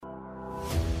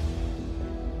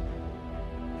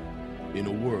In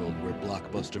a world where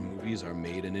blockbuster movies are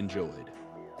made and enjoyed,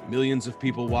 millions of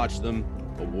people watch them,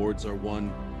 awards are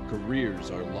won,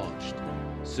 careers are launched,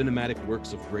 cinematic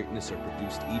works of greatness are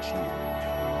produced each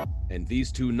year. And these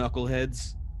two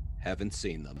knuckleheads haven't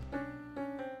seen them.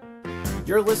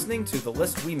 You're listening to The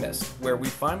List We Missed, where we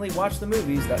finally watch the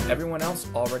movies that everyone else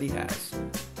already has.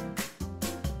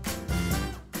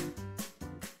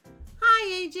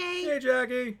 Hi, AJ. Hey,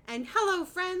 Jackie. And hello,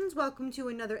 friends. Welcome to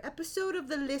another episode of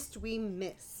The List We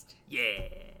Missed. Yeah.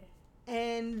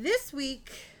 And this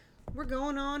week, we're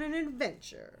going on an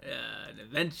adventure. An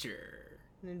adventure.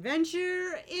 An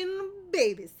adventure in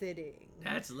babysitting.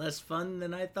 That's less fun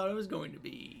than I thought it was going to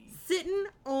be. Sitting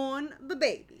on the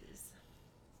babies.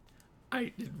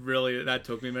 That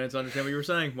took me a minute to understand what you were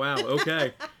saying. Wow,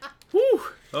 okay. Whew,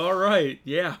 all right,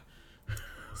 yeah.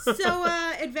 So,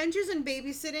 Adventures in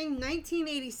Babysitting,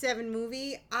 1987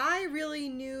 movie. I really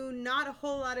knew not a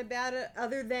whole lot about it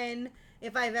other than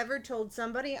if I've ever told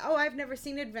somebody, oh, I've never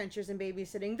seen Adventures in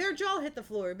Babysitting, their jaw hit the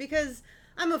floor because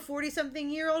I'm a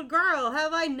 40-something-year-old girl.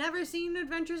 Have I never seen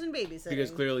Adventures in Babysitting?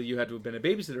 Because clearly you had to have been a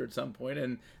babysitter at some point,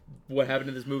 and what happened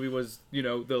in this movie was,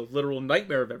 the literal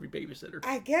nightmare of every babysitter.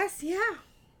 I guess, yeah.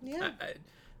 Yeah.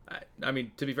 I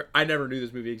mean, to be fair, I never knew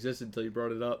this movie existed until you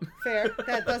brought it up. Fair.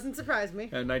 That doesn't surprise me.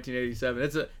 1987.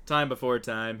 It's a time before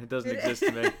time. It doesn't exist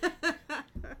to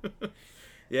me.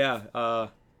 Yeah.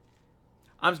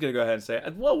 I'm just going to go ahead and say,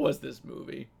 what was this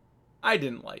movie? I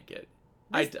didn't like it.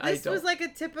 This was like a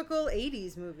typical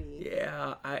 80s movie.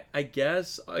 Yeah, I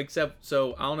guess. Except,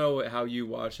 so I don't know how you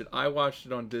watched it. I watched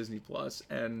it on Disney Plus,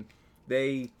 and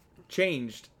they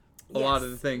changed a lot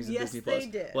of the things in Disney Plus. Yes,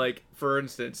 they did. Like, for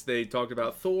instance, they talked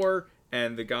about Thor,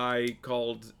 and the guy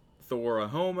called Thor a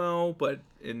homo, but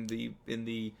in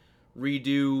the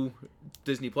redo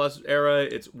Disney Plus era,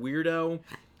 it's weirdo.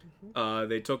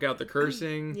 They took out the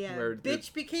cursing. Yeah, where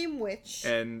bitch became witch.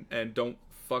 And don't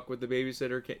fuck with the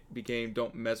babysitter became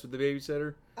don't mess with the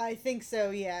babysitter. I think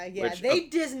so, yeah. Which, they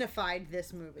Disneyfied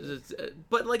this movie.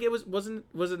 But like was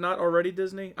it not already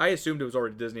Disney? I assumed it was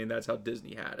already Disney, and that's how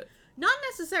Disney had it. Not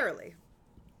necessarily.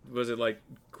 Was it like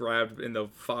grabbed in the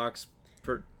Fox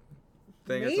thing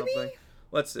Maybe? or something?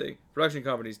 Let's see. Production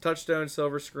companies: Touchstone,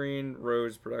 Silver Screen,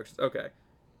 Rose Productions. Okay.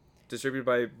 Distributed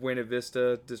by Buena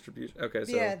Vista Distribution. Okay,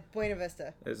 so yeah, Buena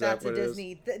Vista. Is That's that what a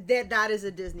Disney. That is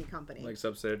a Disney company. Like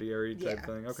subsidiary type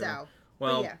thing. Okay. So,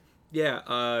 well,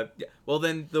 yeah. Well,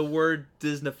 then the word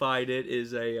Disneyfied it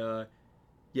is a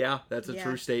that's a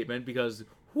true statement because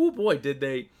oh boy did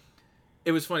they.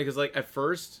 It was funny because like at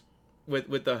first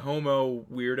with the homo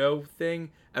weirdo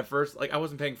thing, at first like I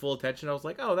wasn't paying full attention. I was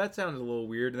like, oh, that sounded a little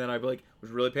weird, and then I like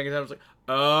was really paying attention. I was like,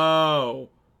 oh.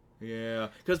 Yeah,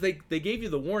 because they gave you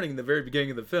the warning in the very beginning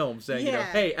of the film saying,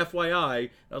 hey, FYI. And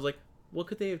I was like, what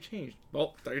could they have changed?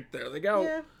 Well, there they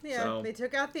go. Yeah. So, they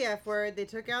took out the F word. They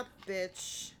took out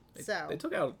bitch. They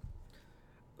took out,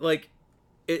 like,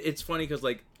 it's funny because,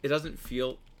 like, it doesn't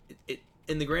feel, it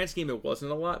in the grand scheme, it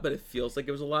wasn't a lot, but it feels like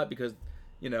it was a lot because,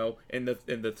 in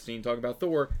the scene talking about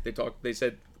Thor, they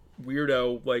said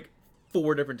weirdo, like,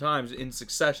 4 different times in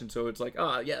succession. So it's like,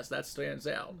 yes, that stands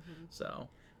out. Mm-hmm. So...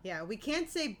 Yeah, we can't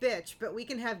say bitch, but we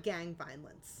can have gang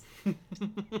violence.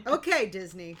 Okay,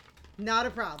 Disney. Not a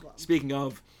problem. Speaking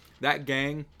of that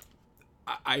gang,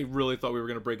 I really thought we were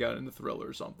going to break out into Thriller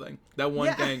or something. That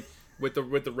one gang with the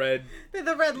red...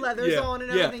 the red leathers on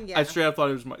and everything, yeah. I straight up thought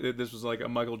this was like a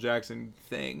Michael Jackson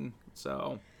thing,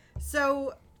 so...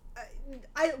 So,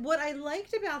 what I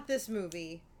liked about this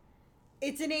movie,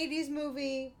 it's an 80s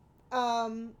movie,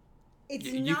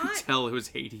 you could tell it was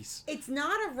 80s. It's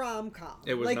not a rom-com.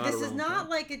 It was like, not this a rom-com. is not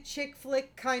like a chick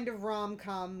flick kind of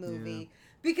rom-com movie. Yeah.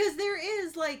 Because there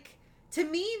is, like, to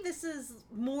me, this is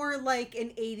more like an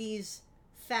 80s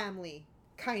family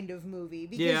kind of movie.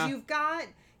 Because you've got,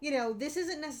 this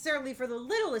isn't necessarily for the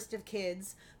littlest of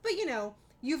kids, but,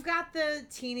 you've got the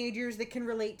teenagers that can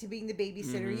relate to being the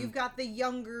babysitter. Mm-hmm. You've got the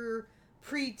younger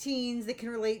preteens that can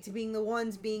relate to being the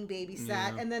ones being babysat.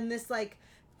 Yeah. And then this, like,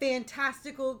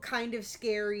 fantastical kind of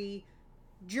scary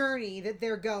journey that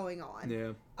they're going on.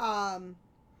 Yeah.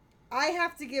 I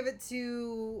have to give it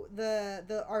to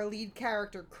our lead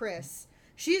character, Chris.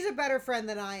 She's a better friend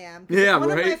than I am. Yeah,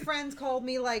 one of my friends called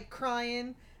me like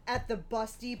crying at the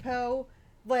bus depot,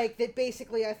 like that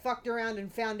basically I fucked around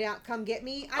and found out, come get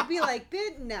me. I'd be like,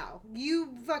 no, you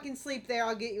fucking sleep there.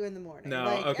 I'll get you in the morning. No,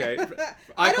 like, okay.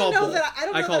 I don't know that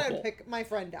I'd pick my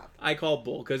friend up. I call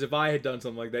bull because if I had done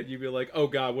something like that, you'd be like, oh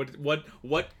god, what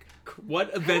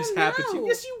events happened to you?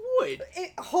 Yes, you would.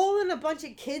 Hauling a bunch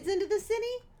of kids into the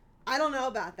city? I don't know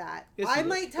about that. Yes, I you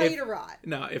might would. tell you to rot.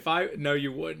 No,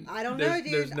 you wouldn't. I don't There's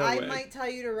know, dude. no I way. might tell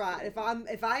you to rot.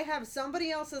 If I have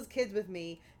somebody else's kids with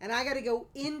me and I got to go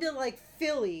into like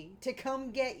Philly to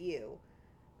come get you,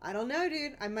 I don't know,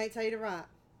 dude. I might tell you to rot.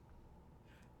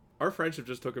 Our friendship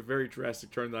just took a very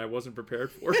drastic turn that I wasn't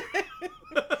prepared for.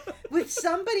 With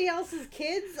somebody else's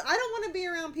kids, I don't want to be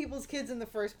around people's kids in the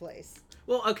first place.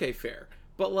 Well, okay, fair.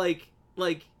 But like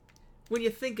when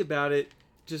you think about it,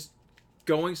 just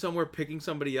going somewhere, picking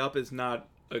somebody up is not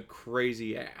a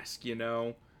crazy ask, you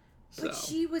know? But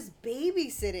she was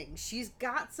babysitting. She's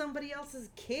got somebody else's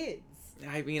kids.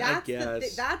 I mean, That's I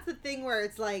guess. that's the thing where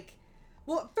it's like,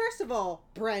 well, first of all,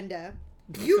 Brenda,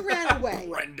 you ran away.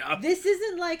 Brenda. This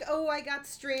isn't like, oh, I got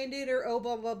stranded or oh,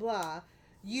 blah, blah, blah.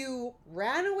 You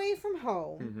ran away from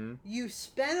home. Mm-hmm. You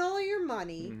spent all your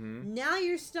money. Mm-hmm. Now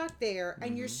you're stuck there,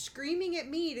 and Mm-hmm. you're screaming at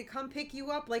me to come pick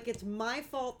you up like it's my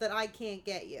fault that I can't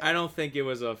get you. I don't think it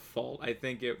was a fault. I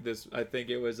think it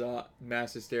was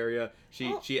mass hysteria. She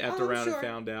effed around and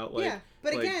found out. Like, yeah,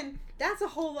 but like, again, that's a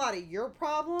whole lot of your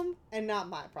problem and not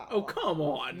my problem. oh, come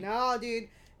on. No, dude.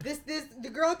 The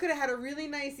girl could have had a really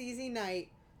nice, easy night,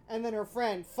 and then her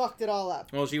friend fucked it all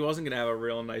up. Well, she wasn't gonna have a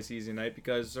real nice, easy night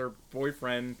because her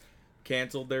boyfriend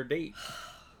canceled their date.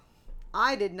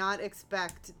 I did not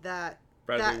expect that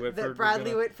Whitford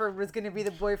Bradley Whitford was going to be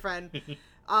the boyfriend.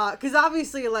 Because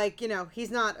obviously, like, you know, he's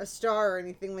not a star or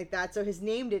anything like that, so his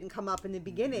name didn't come up in the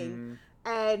beginning.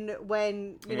 And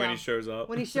when he shows up.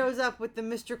 When he shows up with the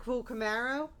Mr. Cool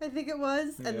Camaro, I think it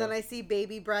was, and then Yeah. I see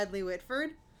baby Bradley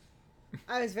Whitford,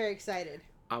 I was very excited.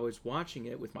 I was watching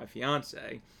it with my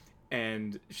fiance,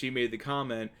 and she made the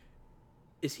comment,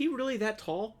 is he really that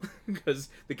tall? Because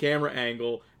the camera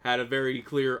angle had a very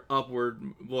clear upward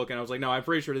look, and I was like, no, I'm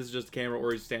pretty sure this is just a camera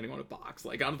or he's standing on a box.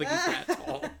 Like, I don't think he's that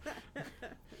tall.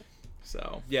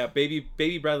 So, yeah, baby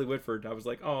Bradley Whitford, I was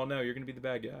like, oh, no, you're going to be the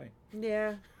bad guy.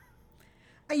 Yeah.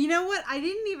 You know what? I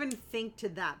didn't even think to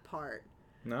that part.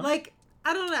 No? Like,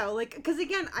 I don't know. Like, because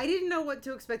again, I didn't know what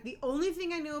to expect. The only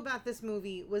thing I knew about this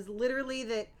movie was literally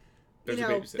that, There's a you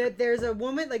know, babysitter. that there's a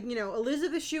woman, like, you know,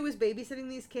 Elizabeth Shue was babysitting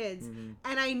these kids. Mhm.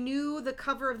 And I knew the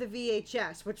cover of the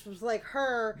VHS, which was like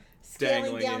her scaling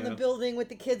Dangling, down yeah. the building with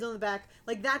the kids on the back.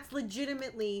 Like, that's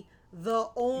legitimately the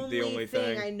only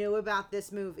thing I knew about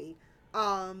this movie.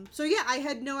 So yeah, I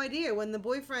had no idea when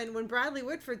when Bradley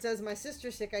Whitford says my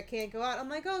sister's sick, I can't go out. I'm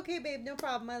like, oh, okay, babe, no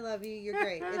problem. I love you. You're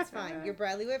great. It's fine. You're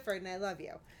Bradley Whitford and I love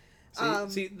you.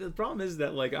 See, the problem is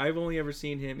that, like, I've only ever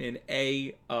seen him in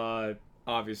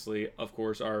obviously, of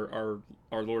course, our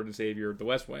Lord and Savior, The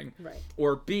West Wing. Right.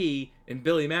 Or B, in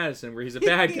Billy Madison, where he's a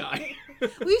bad guy.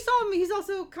 We saw him. He's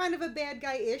also kind of a bad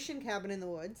guy-ish in Cabin in the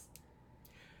Woods.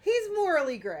 He's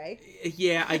morally gray.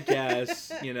 Yeah, I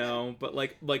guess, you know, but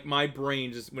like my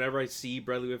brain just, whenever I see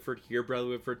Bradley Whitford, hear Bradley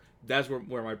Whitford, that's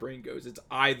where my brain goes. It's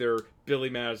either Billy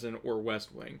Madison or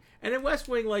West Wing. And in West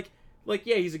Wing, like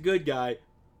yeah, he's a good guy,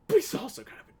 but he's also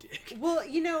kind of a dick. Well,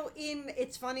 you know,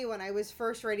 it's funny, when I was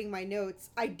first writing my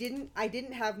notes, I didn't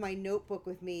have my notebook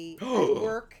with me at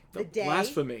work the day.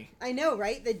 Blasphemy. I know,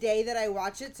 right? The day that I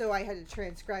watched it, so I had to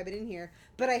transcribe it in here.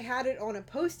 But I had it on a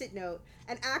Post-it note,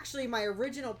 and actually my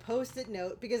original Post-it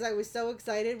note, because I was so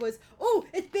excited, was, oh,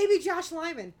 it's baby Josh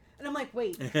Lyman. And I'm like,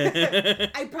 wait,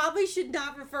 I probably should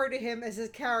not refer to him as a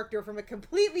character from a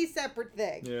completely separate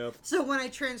thing. Yeah. So when I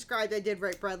transcribed, I did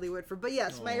write Bradley Whitford. But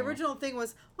yes, my original thing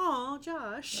was, oh,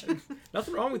 Josh.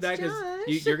 Nothing wrong with that, because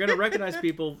Josh. you're going to recognize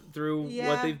people through Yeah.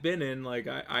 what they've been in. Like,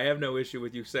 I have no issue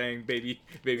with you saying baby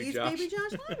He's Josh. baby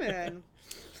Josh Lyman.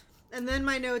 And then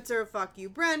my notes are, fuck you,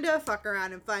 Brenda. Fuck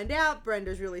around and find out.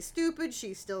 Brenda's really stupid.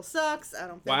 She still sucks. I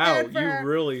don't feel Wow, bad for you her.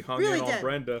 really hung in on did.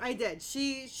 Brenda. I did.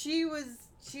 She was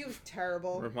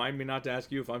terrible. Remind me not to ask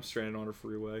you if I'm stranded on a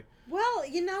freeway. Well,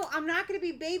 you know, I'm not going to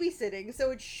be babysitting, so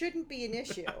it shouldn't be an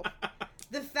issue.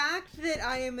 The fact that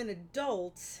I am an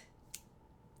adult,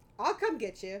 I'll come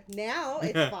get you. Now,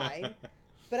 it's fine.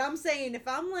 But I'm saying, if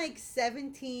I'm like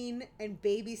 17 and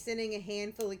babysitting a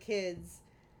handful of kids,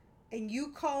 and you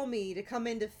call me to come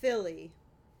into Philly,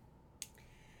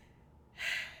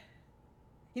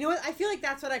 you know what? I feel like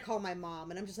that's what I call my mom.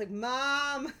 And I'm just like,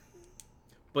 Mom.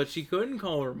 But she couldn't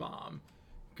call her mom,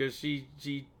 because she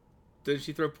did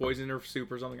she throw poison in her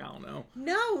soup or something? I don't know.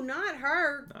 No, not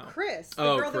her. No. Chris, the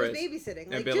Oh, girl Chris. that was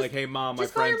babysitting. And be like, hey, Mom, my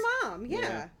just call friend's... your mom.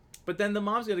 Yeah. But then the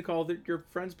mom's going to call your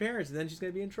friend's parents, and then she's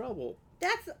going to be in trouble.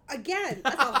 That's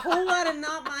a whole lot of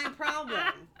not my problem.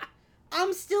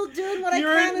 I'm still doing what I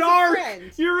You're can a as narc. a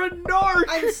friend. You're a narc.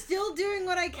 I'm still doing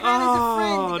what I can as a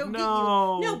friend to go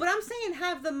no. get you. No, but I'm saying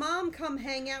have the mom come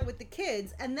hang out with the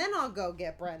kids, and then I'll go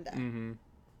get Brenda. Mm-hmm.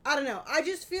 I don't know. I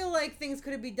just feel like things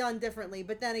could have been done differently.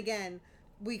 But then again,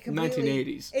 we completely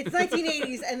 1980s. It's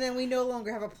 1980s, and then we no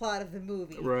longer have a plot of the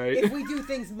movie. Right. If we do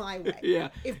things my way. Yeah.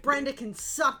 If Brenda can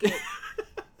suck it,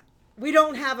 we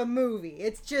don't have a movie.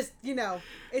 It's just,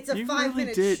 it's a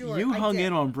 5-minute really short. You hung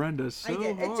in on Brenda so I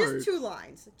did. hard. It's just 2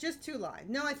 lines. Just 2 lines.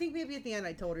 No, I think maybe at the end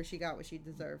I told her she got what she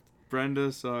deserved.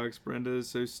 Brenda sucks. Brenda is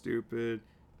so stupid.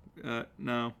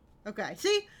 No. Okay.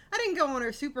 See? I didn't go on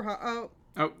her super hard.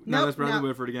 Oh, no, nope, that's Bradley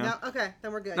Whitford again. No, okay.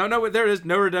 Then we're good. No, there it is.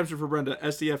 No redemption for Brenda.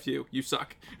 STFU. You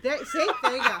suck. See?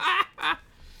 There you go.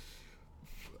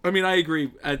 I mean, I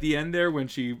agree. At the end there, when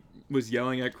she was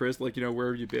yelling at Chris, like,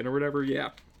 where have you been or whatever,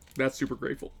 yeah. That's super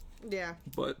grateful. Yeah.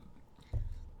 But,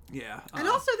 yeah. And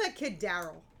also that kid,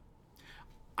 Daryl.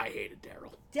 I hated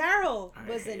Daryl. Daryl I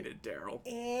was hated Daryl.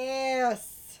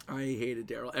 Yes. I hated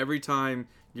Daryl. Every time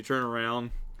you turn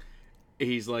around,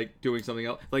 he's like doing something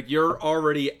else. Like, you're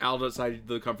already outside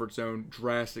the comfort zone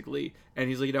drastically, and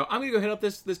he's like, I'm gonna go hit up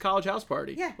this college house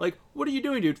party. Yeah. Like, what are you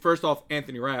doing, dude? First off,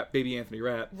 Anthony Rapp, baby Anthony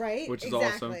Rapp, Right. which is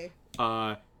exactly.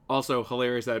 awesome. Also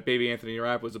hilarious that baby Anthony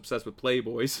Rapp was obsessed with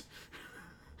Playboys.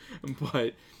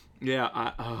 But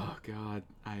yeah, oh god,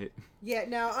 Yeah,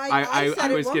 no,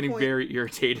 I was getting very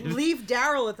irritated. Leave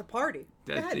Daryl at the party.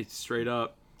 Go ahead. It's straight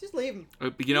up. Just leave him.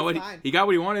 But you know what? He got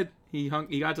what he wanted. He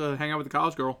got to hang out with the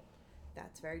college girl.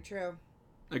 That's very true.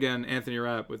 Again, Anthony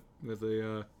Rapp with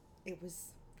the.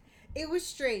 It was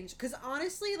strange because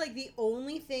honestly, like the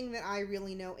only thing that I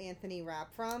really know Anthony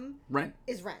Rapp from Rent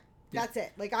is Rent. Yeah. That's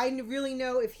it. Like I really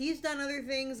know if he's done other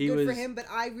things, good for him. But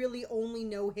I really only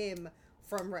know him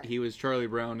from Rent. He was Charlie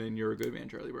Brown in You're a Good Man,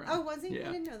 Charlie Brown. Oh, was he? Yeah.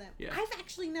 I didn't know that. Yeah. I've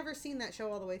actually never seen that show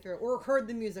all the way through or heard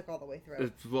the music all the way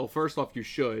through. Well, first off, you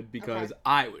should because Okay.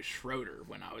 I was Schroeder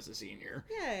when I was a senior.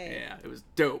 Yay. Yeah, it was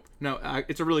dope. No,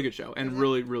 it's a really good show and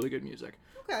really, really good music.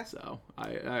 Okay. So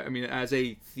I mean, as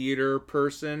a theater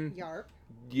person, Yarp.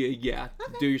 yeah,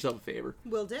 Okay. do yourself a favor.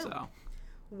 Will do. So,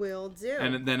 Will do.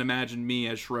 and then imagine me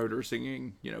as Schroeder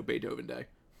singing, Beethoven Day,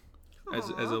 as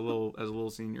a little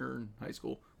senior in high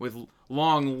school with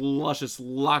long, luscious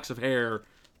locks of hair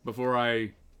before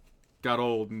I got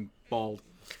old and bald.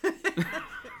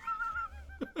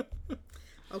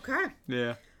 Okay.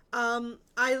 Yeah.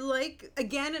 I like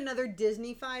again another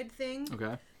Disney-fied thing.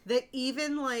 Okay. That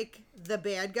even like the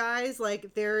bad guys,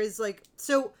 like there is like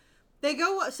so they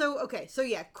go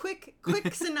quick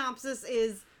synopsis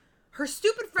is her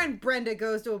stupid friend Brenda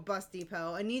goes to a bus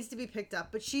depot and needs to be picked up,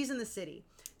 but she's in the city.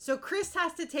 So Chris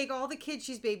has to take all the kids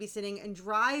she's babysitting and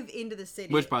drive into the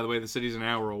city. Which, by the way, the city's an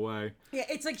hour away. Yeah,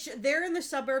 it's like they're in the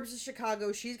suburbs of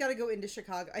Chicago. She's got to go into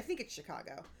Chicago. I think it's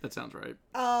Chicago. That sounds right.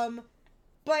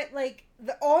 But like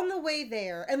on the way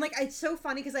there, and like it's so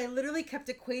funny because I literally kept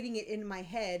equating it in my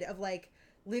head of like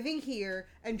living here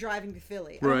and driving to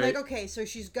Philly. And I'm Right. like, okay, so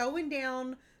she's going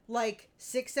down like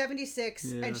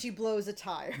 676 and she blows a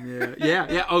tire.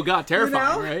 Yeah. Oh god,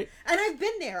 terrifying, right? And I've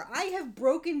been there. I have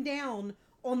broken down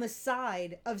on the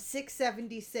side of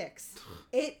 676.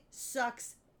 It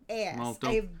sucks ass. Well,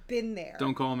 I've been there.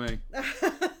 Don't call me,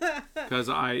 because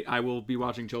I will be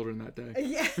watching children that day.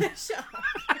 Yeah, shut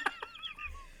up.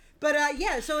 But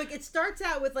so like it starts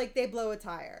out with like they blow a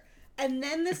tire, and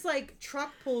then this like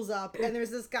truck pulls up, and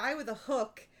there's this guy with a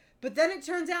hook. But then it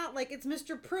turns out like it's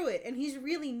Mr. Pruitt, and he's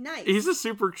really nice. He's a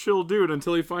super chill dude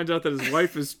until he finds out that his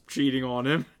wife is cheating on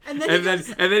him, and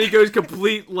then he goes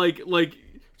complete like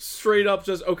straight up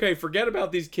just okay, forget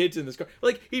about these kids in this car.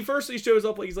 Like he shows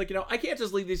up like he's like I can't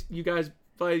just leave you guys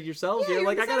by yourselves here.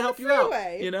 Like I gotta help you out.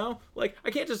 Like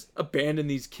I can't just abandon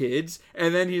these kids.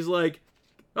 And then he's like,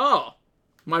 oh.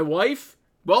 My wife?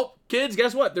 Well, kids,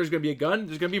 guess what? There's going to be a gun.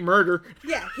 There's going to be murder.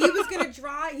 Yeah, he was going to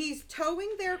drive. He's towing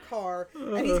their car,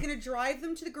 and he's going to drive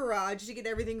them to the garage to get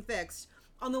everything fixed.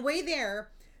 On the way there,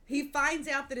 he finds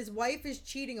out that his wife is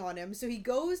cheating on him, so he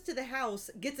goes to the house,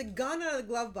 gets a gun out of the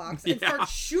glove box, and starts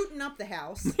shooting up the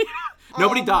house.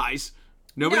 Nobody dies.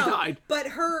 Nobody died. But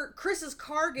Chris's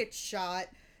car gets shot.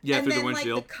 Yeah, and through then, the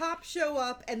windshield. Like, the cops show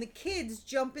up, and the kids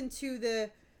jump into the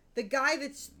guy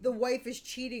that's the wife is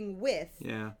cheating with.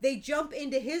 Yeah. They jump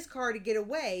into his car to get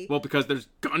away. Well, because there's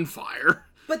gunfire.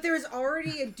 But there's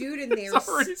already a dude in there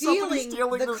stealing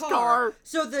the car.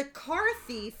 So the car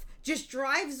thief just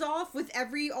drives off with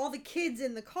all the kids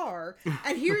in the car.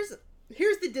 And here's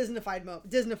the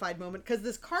Disneyfied moment because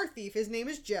this car thief, his name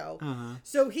is Joe. Uh-huh.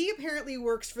 So he apparently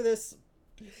works for this,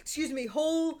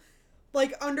 whole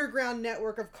like underground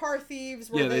network of car thieves.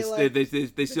 Where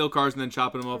they steal cars and then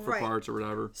chopping them up for parts or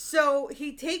whatever. So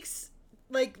he takes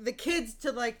like the kids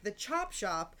to like the chop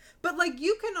shop, But, like,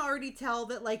 you can already tell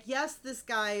that, like, yes, this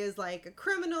guy is, like, a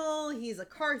criminal. He's a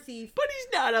car thief. But he's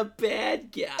not a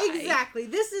bad guy. Exactly.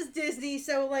 This is Disney,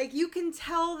 so, like, you can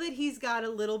tell that he's got a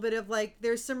little bit of, like,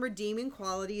 there's some redeeming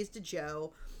qualities to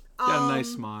Joe. Got a nice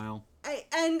smile.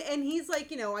 And he's like,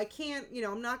 you know, I can't, you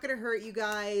know, I'm not gonna hurt you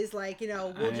guys. Like, you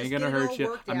know, we'll just get it all worked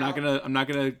out. I'm not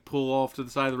gonna pull off to the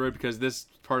side of the road because this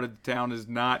part of the town is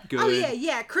not good. Oh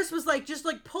yeah. Chris was like, just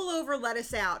like pull over, let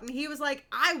us out. And he was like,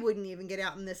 I wouldn't even get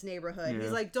out in this neighborhood. Yeah.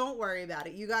 He's like, don't worry about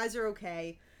it. You guys are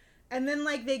okay. And then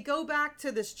like they go back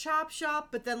to this chop shop,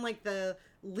 but then like the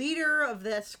leader of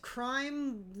this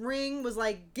crime ring was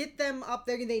like, get them up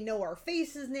there. They know our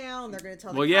faces now, and they're gonna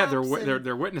tell. Well, the cops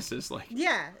they're witnesses. Like,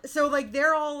 yeah, so like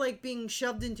they're all like being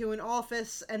shoved into an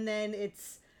office, and then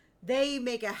they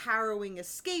make a harrowing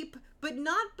escape, but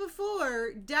not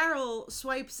before Daryl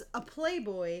swipes a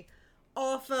Playboy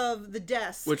off of the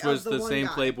desk, which was the same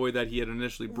guy. Playboy that he had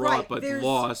initially brought, but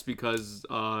lost because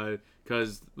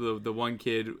the one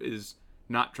kid is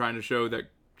not trying to show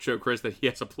Chris that he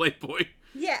has a Playboy.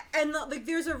 Yeah, and like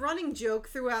there's a running joke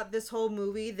throughout this whole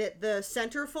movie that the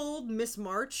centerfold, Miss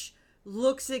March,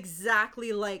 looks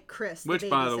exactly like Chris. Which,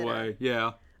 by the way,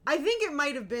 yeah. I think it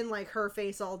might have been like her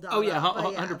face all done. Oh yeah,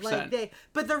 100%.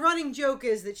 But the running joke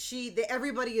is that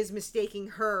everybody is mistaking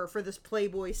her for this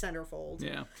Playboy centerfold.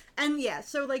 Yeah. And yeah,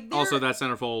 so like also that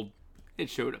centerfold, it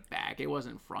showed a back. It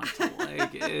wasn't frontal.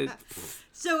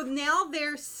 So now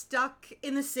they're stuck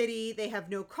in the city. They have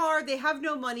no car. They have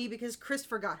no money because Chris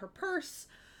forgot her purse.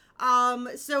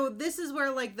 So this is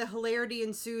where like the hilarity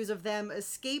ensues of them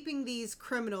escaping these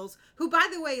criminals who, by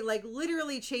the way, like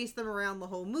literally chase them around the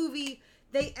whole movie.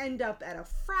 They end up at a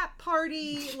frat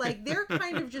party. Like they're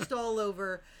kind of just all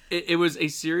over. It was a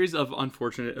series of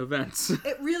unfortunate events.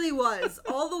 It really was.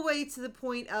 All the way to the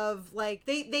point of like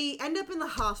they end up in the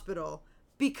hospital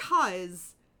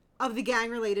because of the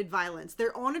gang-related violence.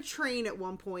 They're on a train at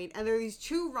one point, and there are these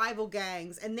two rival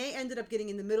gangs, and they ended up getting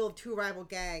in the middle of two rival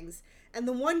gangs, and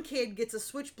the one kid gets a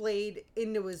switchblade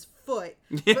into his foot,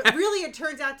 but really it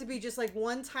turns out to be just like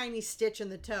one tiny stitch in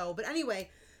the toe. But anyway,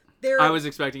 I was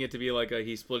expecting it to be like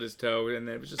he split his toe, and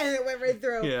then it was just... And it went right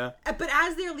through. Yeah. But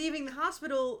as they're leaving the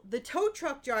hospital, the tow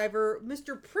truck driver,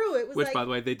 Mr. Pruitt, was Which, by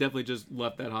the way, they definitely just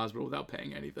left that hospital without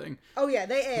paying anything. Oh yeah,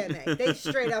 they AMA'd. They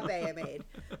straight up AMA'd.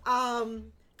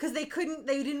 Because they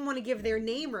didn't want to give their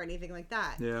name or anything like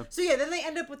that. Yeah. So yeah, then they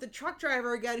end up with the truck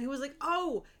driver again, who was like,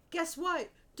 oh, guess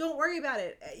what? Don't worry about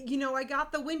it. You know, I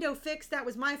got the window fixed. That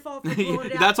was my fault for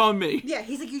blowing it out. That's on me. Yeah,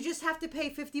 he's like, you just have to pay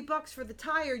 $50 for the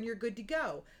tire and you're good to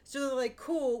go. So they're like,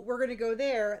 cool, we're going to go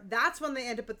there. That's when they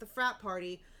end up at the frat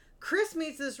party. Chris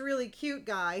meets this really cute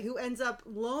guy who ends up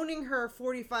loaning her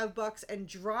 $45 and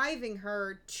driving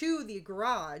her to the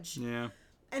garage. Yeah.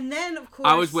 And then, of course...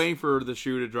 I was waiting for the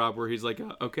shoe to drop where he's like,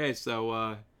 okay,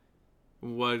 so,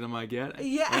 what am I getting?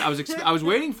 Yeah. I was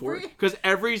waiting for it, because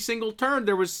every single turn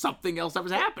there was something else that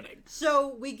was happening.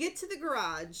 So, we get to the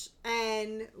garage,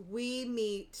 and we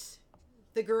meet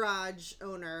the garage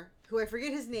owner, who I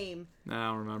forget his name. I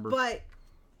don't remember. But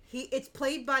it's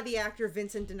played by the actor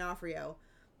Vincent D'Onofrio.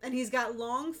 And he's got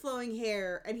long flowing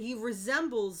hair, and he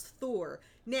resembles Thor.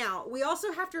 Now, we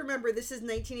also have to remember this is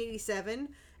 1987,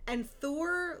 and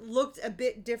Thor looked a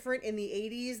bit different in the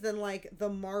 80s than, like, the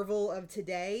Marvel of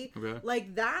today. Okay.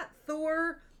 Like, that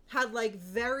Thor had, like,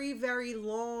 very, very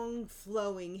long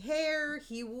flowing hair.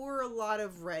 He wore a lot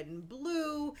of red and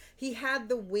blue. He had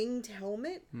the winged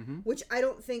helmet, which I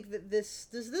don't think that does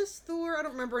this Thor? I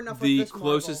don't remember enough of this The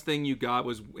closest thing you got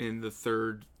was in the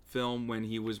third film when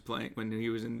he was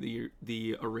in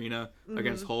the arena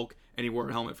against Hulk, and he wore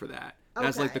a helmet for that. Okay.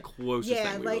 That's like the closest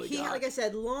thing we really got. Like I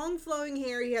said, long flowing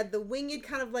hair. He had the winged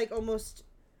kind of like almost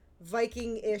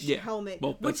Viking-ish helmet.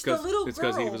 Well, which the little girl, it's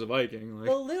because he was a Viking. Like,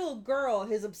 the little girl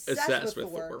is obsessed with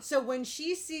Thor. So when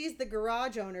she sees the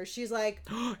garage owner, she's like,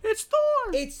 "It's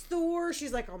Thor! It's Thor!"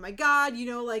 She's like, "Oh my god!" You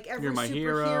know, like every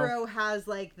superhero has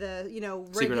like the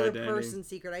regular person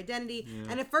secret identity.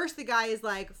 Yeah. And at first the guy is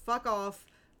like, "Fuck off."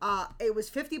 It was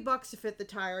 $50 to fit the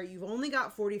tire. You've only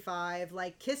got $45.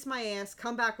 Like, kiss my ass.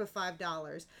 Come back with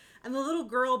 $5. And the little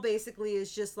girl basically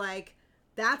is just like,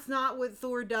 that's not what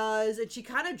Thor does. And she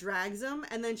kind of drags him.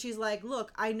 And then she's like,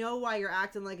 look, I know why you're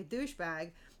acting like a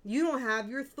douchebag. You don't have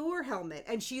your Thor helmet.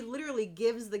 And she literally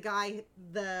gives the guy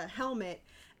the helmet.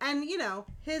 And,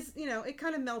 it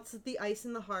kind of melts the ice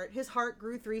in the heart. His heart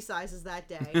grew 3 sizes that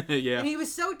day. Yeah. And he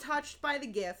was so touched by the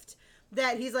gift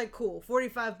that he's like, cool,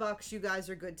 $45, you guys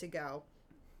are good to go.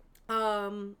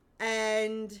 And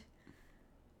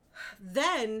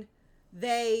then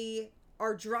they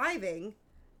are driving,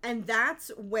 and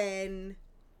that's when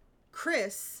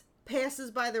Chris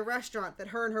passes by the restaurant that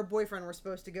her and her boyfriend were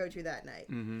supposed to go to that night.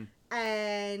 Mm-hmm.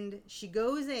 And she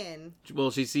goes in.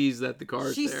 Well, she sees that the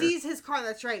car's there. She sees his car,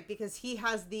 that's right, because he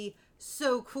has the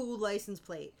so cool license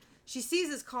plate. She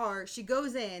sees his car, she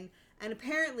goes in, and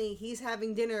apparently he's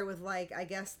having dinner with, like, I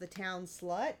guess the town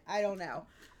slut? I don't know.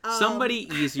 Somebody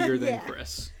easier than yeah.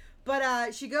 Chris.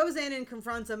 But she goes in and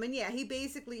confronts him, and yeah,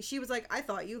 she was like, I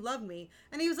thought you loved me.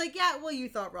 And he was like, yeah, well, you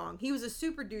thought wrong. He was a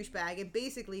super douchebag, and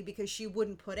basically because she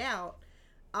wouldn't put out...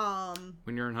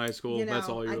 when you're in high school, that's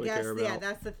all you really care about. Yeah,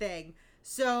 that's the thing.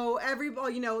 So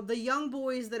everybody, the young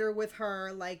boys that are with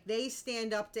her, like, they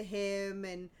stand up to him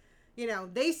and,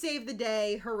 they save the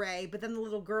day, hooray. But then the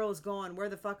little girl is gone. Where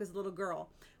the fuck is the little girl?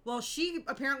 Well, she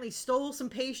apparently stole some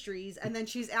pastries, and then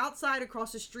she's outside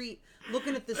across the street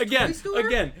looking at this toy store.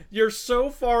 Again, you're so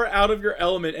far out of your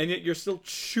element, and yet you're still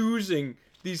choosing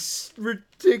these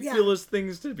ridiculous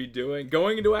things to be doing.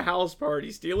 Going into a house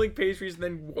party, stealing pastries, and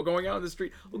then going out in the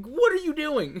street. What are you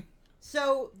doing?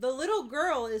 So the little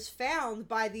girl is found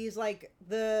by these, like,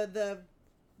 the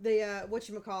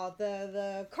whatchamacallit,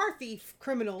 the car thief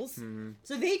criminals. Mm-hmm.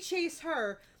 So they chase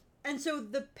her. And so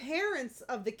the parents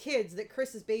of the kids that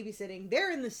Chris is babysitting,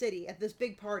 they're in the city at this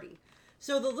big party.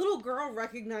 So the little girl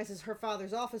recognizes her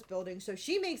father's office building, so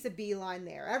she makes a beeline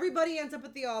there. Everybody ends up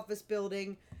at the office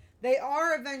building. They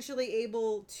are eventually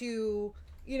able to,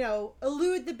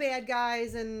 elude the bad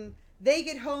guys, and they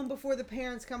get home before the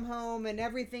parents come home, and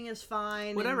everything is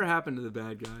fine. Whatever happened to the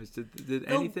bad guys? Did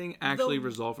anything actually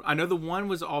resolve? I know the one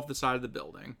was off the side of the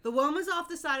building. The one was off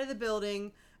the side of the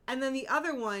building, and then the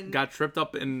other one... got tripped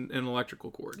up in an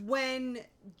electrical cord. When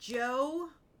Joe...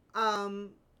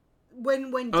 When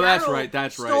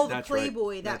Daryl stole the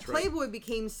Playboy, that Playboy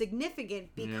became significant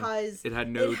because it had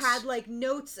notes. It had, like,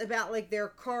 notes about, like, their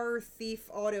car thief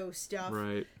auto stuff.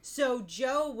 Right. So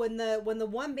Joe, when the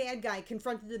one bad guy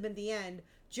confronted him at the end,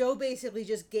 Joe basically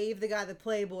just gave the guy the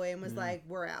Playboy and was like,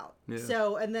 "We're out." Yeah.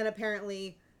 So, and then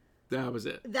apparently that was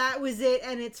it. That was it,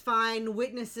 and it's fine.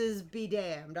 Witnesses be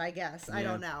damned, I guess. I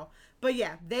don't know. But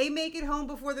yeah, they make it home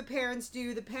before the parents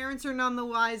do. The parents are none the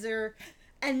wiser.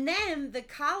 And then the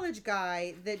college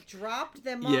guy that dropped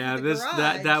them off at the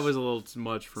garage. that was a little too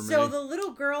much for me. So the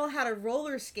little girl had a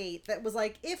roller skate that was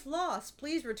like, if lost,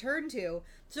 please return to.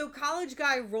 So college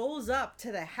guy rolls up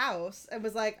to the house and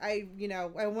was like, I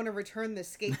want to return this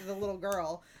skate to the little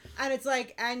girl. And it's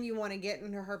like, and you want to get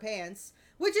into her pants,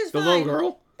 which is fine. The little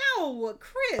girl? No,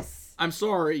 Chris. I'm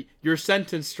sorry. Your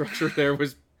sentence structure there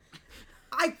was...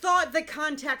 I thought the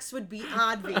context would be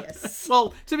obvious.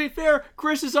 Well, to be fair,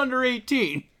 Chris is under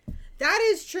 18. That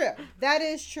is true. That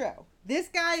is true. This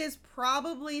guy is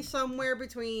probably somewhere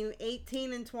between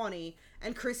 18 and 20,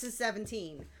 and Chris is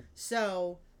 17.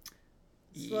 So,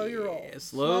 slow your roll.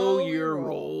 Slow your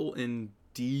roll,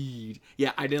 indeed.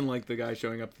 Yeah, I didn't like the guy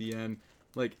showing up at the end.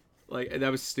 Like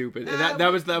that was stupid.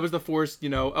 That was the forced,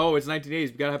 oh, it's 1980s.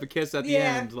 We gotta have a kiss at the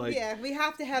end. Like, yeah, we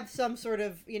have to have some sort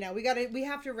of, we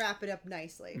have to wrap it up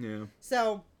nicely. Yeah.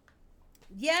 So,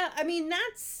 yeah, I mean,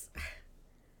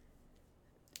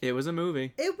 it was a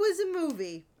movie. It was a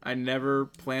movie. I never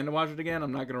plan to watch it again.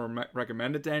 I'm not gonna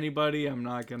recommend it to anybody.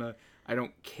 I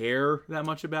don't care that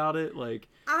much about it. Like,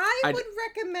 I would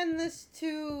recommend this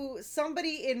to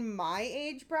somebody in my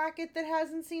age bracket that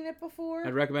hasn't seen it before.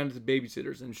 I'd recommend it to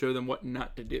babysitters and show them what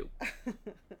not to do.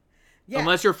 Yeah.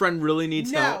 Unless your friend really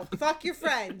needs help. No, fuck your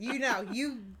friend. You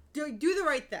do the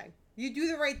right thing. You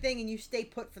do the right thing and you stay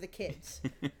put for the kids.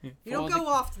 You don't go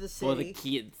off to the city. For the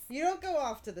kids. You don't go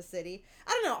off to the city.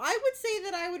 I don't know. I would say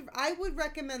that I would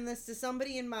recommend this to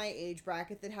somebody in my age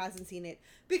bracket that hasn't seen it,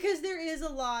 because there is a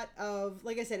lot of,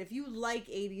 like I said, if you like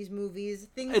 80s movies,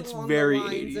 things along the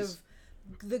lines 80s. Of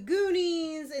the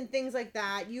Goonies and things like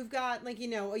that. You've got, like,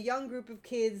 a young group of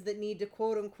kids that need to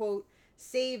quote unquote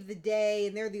save the day,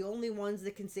 and they're the only ones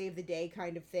that can save the day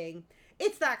kind of thing.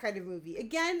 It's that kind of movie.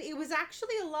 Again, it was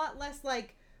actually a lot less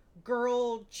like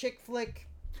girl chick flick.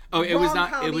 Oh, it was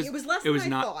not. It was less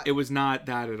than I thought. It was not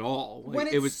that at all. Like, when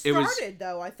it started,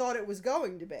 though, I thought it was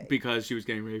going to be, because she was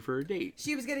getting ready for a date.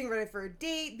 She was getting ready for a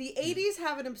date. The 80s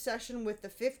have an obsession with the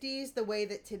 50s, the way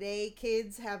that today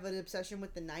kids have an obsession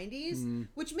with the 90s,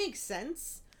 which makes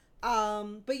sense.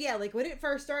 But yeah, like, when it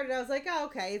first started, I was like, oh,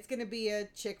 okay, it's gonna be a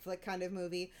chick flick kind of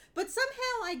movie. But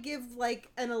somehow I give, like,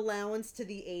 an allowance to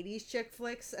the 80s chick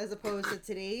flicks as opposed to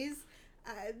today's.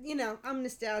 I'm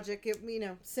nostalgic.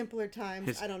 Simpler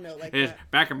times. I don't know, like that.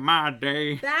 Back in my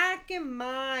day. Back in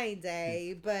my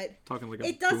day, but talking like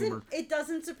a boomer. It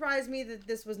doesn't surprise me that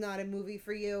this was not a movie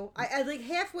for you. I like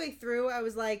halfway through, I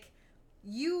was like,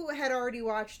 you had already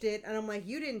watched it, and I'm like,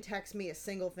 you didn't text me a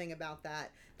single thing about that.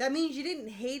 That means you didn't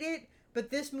hate it, but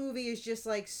this movie is just,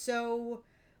 like, so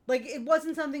Like, it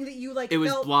wasn't something that you, like, it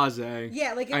was felt... blasé.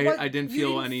 Yeah, like, I didn't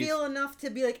feel any... You didn't feel enough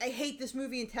to be like, I hate this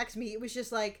movie and text me. It was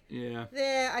just like,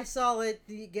 I saw it,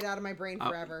 get out of my brain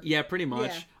forever. Yeah, pretty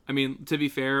much. Yeah. I mean, to be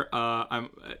fair,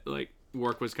 I'm, like,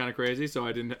 work was kind of crazy, so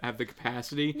I didn't have the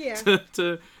capacity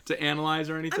to analyze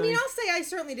or anything. I mean, I'll say I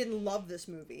certainly didn't love this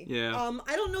movie. Yeah.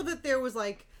 I don't know that there was,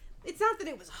 like... It's not that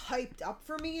it was hyped up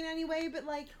for me in any way, but,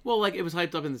 like... Well, like, it was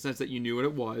hyped up in the sense that you knew what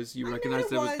it was. You recognized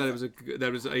that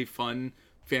it was a fun...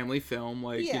 family film,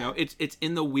 like, you know, it's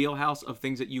in the wheelhouse of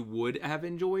things that you would have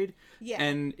enjoyed,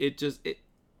 and it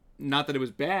not that it was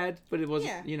bad, but it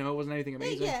wasn't, you know, it wasn't anything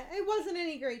amazing. It wasn't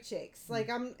any great shakes. Like,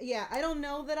 I don't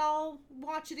know that I'll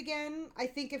watch it again. I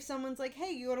think if someone's like,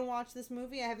 hey, you want to watch this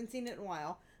movie? I haven't seen it in a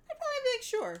while. I'd probably be like,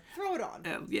 sure, throw it on.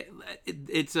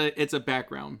 It's a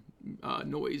background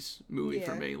noise movie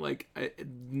for me. Like,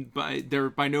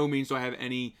 by no means do I have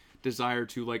any desire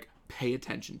to, like, pay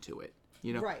attention to it.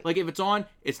 You know, like, if it's on,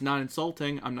 it's not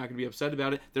insulting. I'm not going to be upset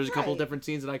about it. There's a couple different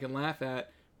scenes that I can laugh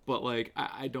at, but, like,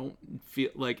 I don't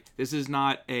feel like this is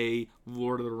not a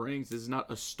Lord of the Rings. This is not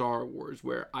a Star Wars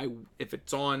where if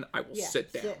it's on, I will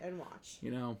sit down. Sit and watch. You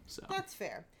know, so. That's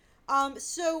fair.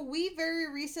 So we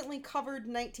very recently covered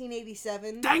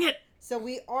 1987. Dang it! So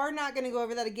we are not going to go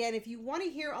over that again. If you want to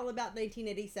hear all about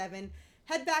 1987...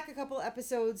 head back a couple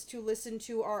episodes to listen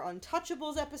to our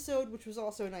Untouchables episode, which was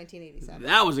also 1987.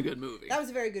 That was a good movie. That was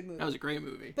a very good movie. That was a great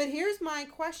movie. But here's my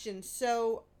question.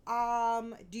 So,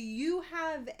 did you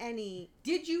have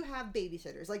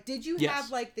babysitters? Like, did you have,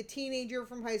 like, the teenager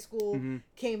from high school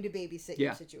came to babysit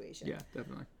your situation? Yeah,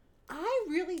 definitely. I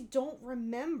really don't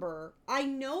remember. I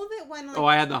know that when, like...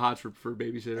 I had the hots for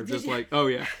babysitter. Just like,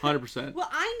 100%. Well,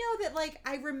 I know that, like,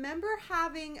 I remember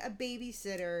having a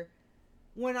babysitter...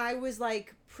 when I was,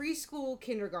 like, preschool,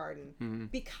 kindergarten,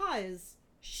 because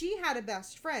she had a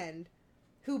best friend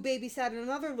who babysat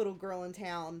another little girl in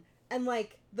town, and,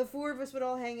 like, the four of us would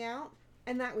all hang out,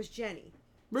 and that was Jenny.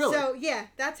 Really? So, yeah,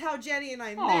 that's how Jenny and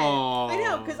I met. Aww. I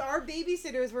know, because our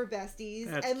babysitters were besties,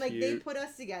 and, like, cute. they put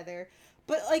us together.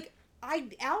 But, like,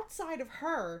 outside of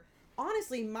her...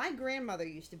 Honestly, my grandmother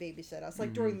used to babysit us,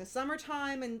 like, during the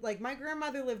summertime, and, like, my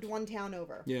grandmother lived one town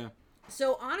over. Yeah.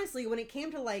 So, honestly, when it came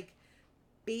to, like,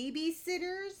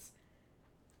 babysitters,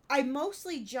 I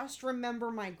mostly just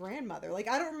remember my grandmother. Like,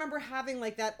 I don't remember having,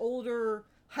 like, that older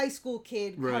high school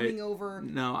kid coming over.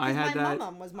 No, I had that. My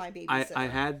mom was my babysitter. I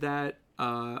had that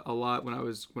a lot when I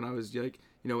was like,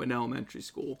 you know, in elementary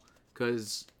school,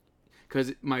 because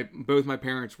both my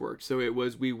parents worked, so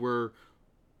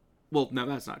well, no,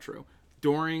 that's not true.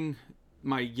 During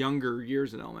my younger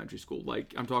years in elementary school,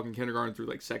 like, I'm talking kindergarten through,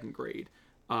 like, second grade,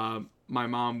 my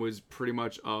mom was pretty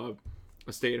much a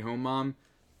stay-at-home mom,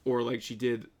 or, like, she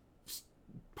did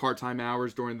part-time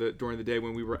hours during the day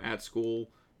when we were at school,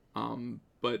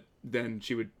 but then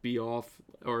she would be off,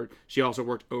 or she also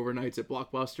worked overnights at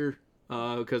Blockbuster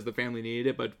because the family needed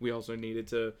it, but we also needed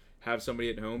to have somebody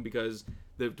at home because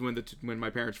when my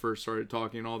parents first started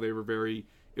talking and all, they were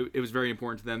it was very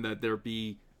important to them that there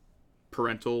be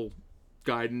parental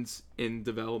guidance in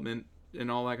development and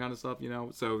all that kind of stuff, you know,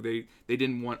 so they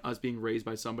didn't want us being raised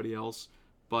by somebody else.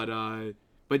 But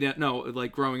yeah, no,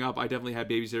 like, growing up, I definitely had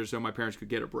babysitters so my parents could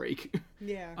get a break.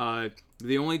 Yeah.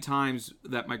 The only times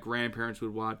that my grandparents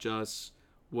would watch us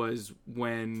was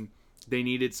when they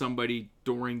needed somebody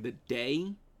during the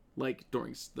day, like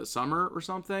during the summer or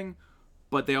something,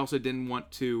 but they also didn't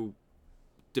want to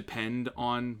depend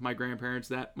on my grandparents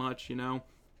that much, you know.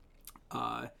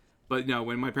 But no,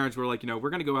 when my parents were like, you know, we're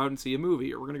gonna go out and see a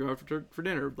movie, or we're gonna go out for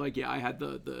dinner, like, yeah, I had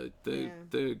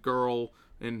the girl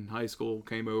in high school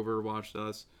came over, watched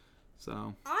us.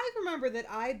 So I remember that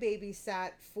I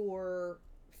babysat for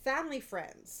family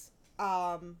friends.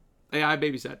 Yeah, I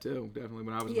babysat too, definitely,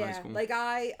 when I was in high school. Like,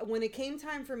 when it came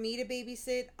time for me to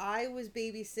babysit, I was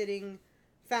babysitting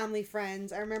family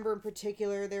friends. I remember in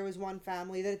particular there was one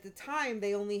family that at the time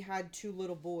they only had 2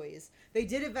 little boys. They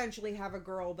did eventually have a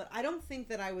girl, but I don't think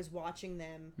that I was watching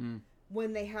them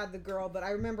when they had the girl. But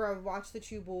I remember I would watch the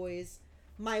 2 boys.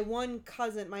 My one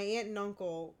cousin, my aunt and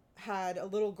uncle, had a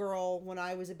little girl when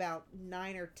I was about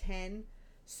 9 or 10.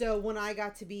 So when I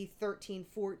got to be 13,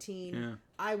 14,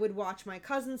 I would watch my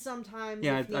cousins sometimes.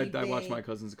 Yeah, I watched my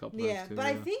cousins a couple times too. But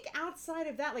I think outside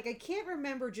of that, like, I can't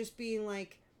remember just being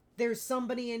like, there's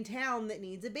somebody in town that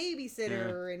needs a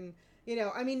babysitter, and, you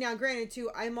know, I mean, now granted too,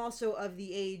 I'm also of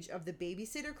the age of the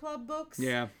Babysitter Club books.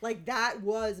 Yeah. Like, that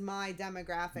was my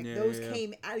demographic. Yeah, Those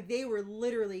came out, they were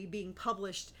literally being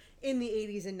published in the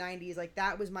 80s and 90s. Like,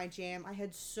 that was my jam. I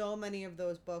had so many of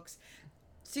those books.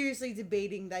 seriously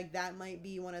debating like that might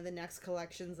be one of the nenext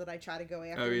collections that I try to go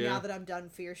after. Oh, yeah? Now that I'm done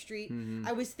Fear Street. Mm-hmm.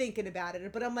 I was thinking about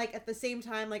it, but I'm like, at the same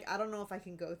time, like, I don't know if I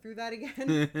can go through that again.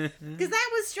 Because that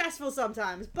was stressful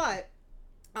sometimes, but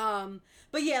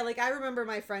yeah, like, I remember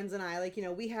my friends and I, like, you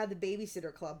know, we had the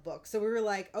Babysitter Club book, so we were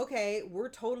like, okay, we're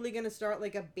totally gonna start,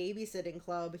 like, a babysitting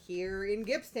club here in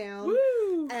Gibbstown.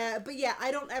 Woo! But yeah,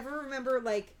 I don't remember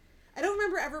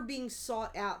ever being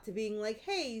sought out to being like,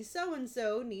 hey,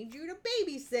 so-and-so need you to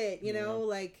babysit, you know,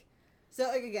 like, so,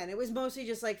 like, again, it was mostly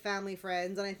just, like, family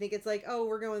friends, and I think it's like, oh,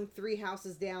 we're going 3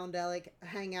 houses down to, like,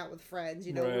 hang out with friends,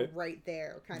 you know, we're right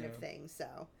there kind of thing,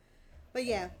 so. But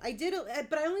yeah, I did it,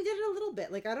 but I only did it a little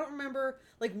bit. Like, I don't remember,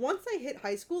 like, once I hit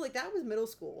high school, like, that was middle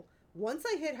school. Once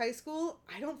I hit high school,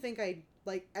 I don't think I,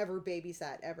 like, ever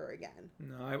babysat ever again.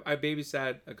 No, I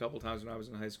babysat a couple times when I was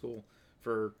in high school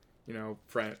for, you know,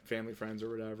 family friends or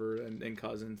whatever, and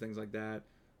cousins, things like that.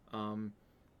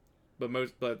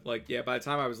 But like, yeah, by the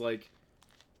time I was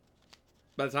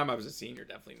a senior,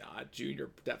 definitely not. Junior,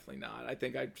 definitely not. I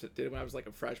think I did it when I was like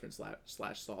a freshman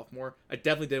slash sophomore. I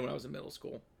definitely did it when I was in middle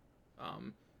school.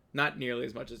 Not nearly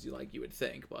as much as you would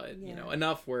think, but you know,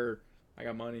 enough where I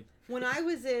got money. When I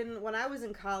was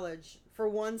in college, for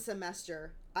one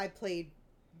semester, I played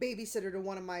babysitter to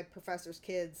one of my professor's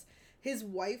kids. His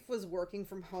wife was working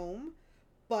from home,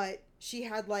 but she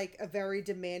had like a very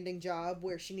demanding job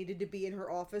where she needed to be in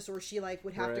her office, or she like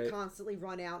would have to constantly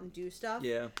run out and do stuff.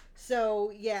 Yeah.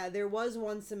 So yeah, there was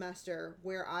one semester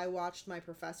where I watched my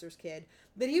professor's kid,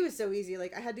 but he was so easy.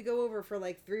 Like, I had to go over for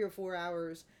like 3 or 4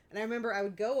 hours, and I remember I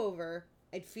would go over,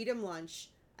 I'd feed him lunch,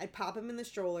 I'd pop him in the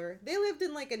stroller. They lived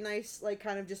in like a nice, like,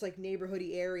 kind of just like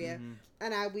neighborhoody area,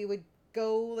 and we would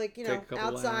go, like, you know,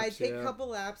 outside, take a couple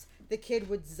laps. The kid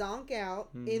would zonk out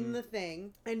in the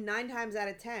thing, and 9 times out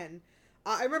of 10,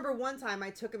 I remember one time I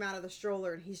took him out of the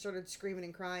stroller and he started screaming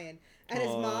and crying, and his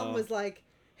mom was like,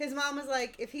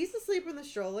 if he's asleep in the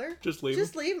stroller, just leave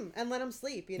him and let him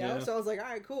sleep, you know? So I was like, all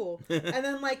right, cool. And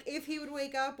then, like, if he would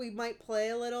wake up, we might play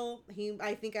a little.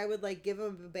 I think I would, like, give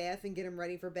him a bath and get him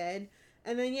ready for bed.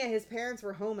 And then, yeah, his parents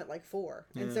were home at, like, 4.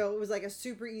 And so it was, like, a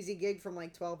super easy gig from,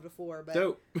 like, 12 to 4. But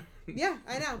dope. Yeah,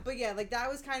 I know. But, yeah, like,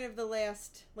 that was kind of the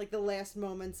last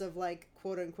moments of, like,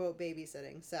 quote-unquote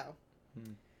babysitting. So,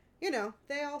 you know,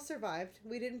 they all survived.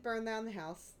 We didn't burn down the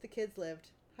house. The kids lived.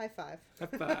 High five. High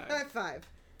five. High five.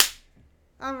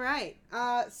 All right.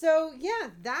 So,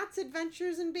 yeah, that's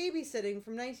Adventures in Babysitting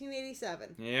from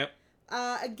 1987. Yep.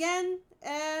 Again,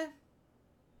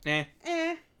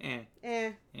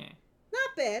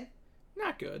 not bad.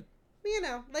 Not good. You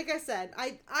know, like I said,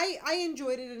 I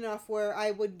enjoyed it enough where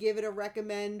I would give it a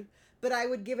recommend, but I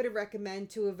would give it a recommend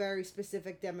to a very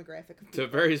specific demographic of people. To a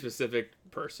very specific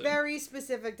person. Very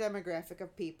specific demographic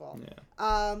of people.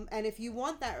 Yeah. And if you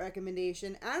want that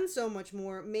recommendation and so much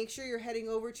more, make sure you're heading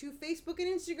over to Facebook and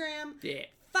Instagram. Yeah.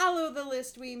 Follow the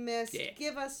list we missed. Yeah.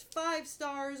 Give us 5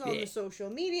 stars on the social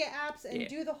media apps and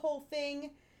do the whole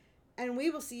thing. And we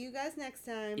will see you guys next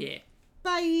time. Yeah.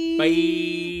 Bye.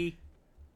 Bye.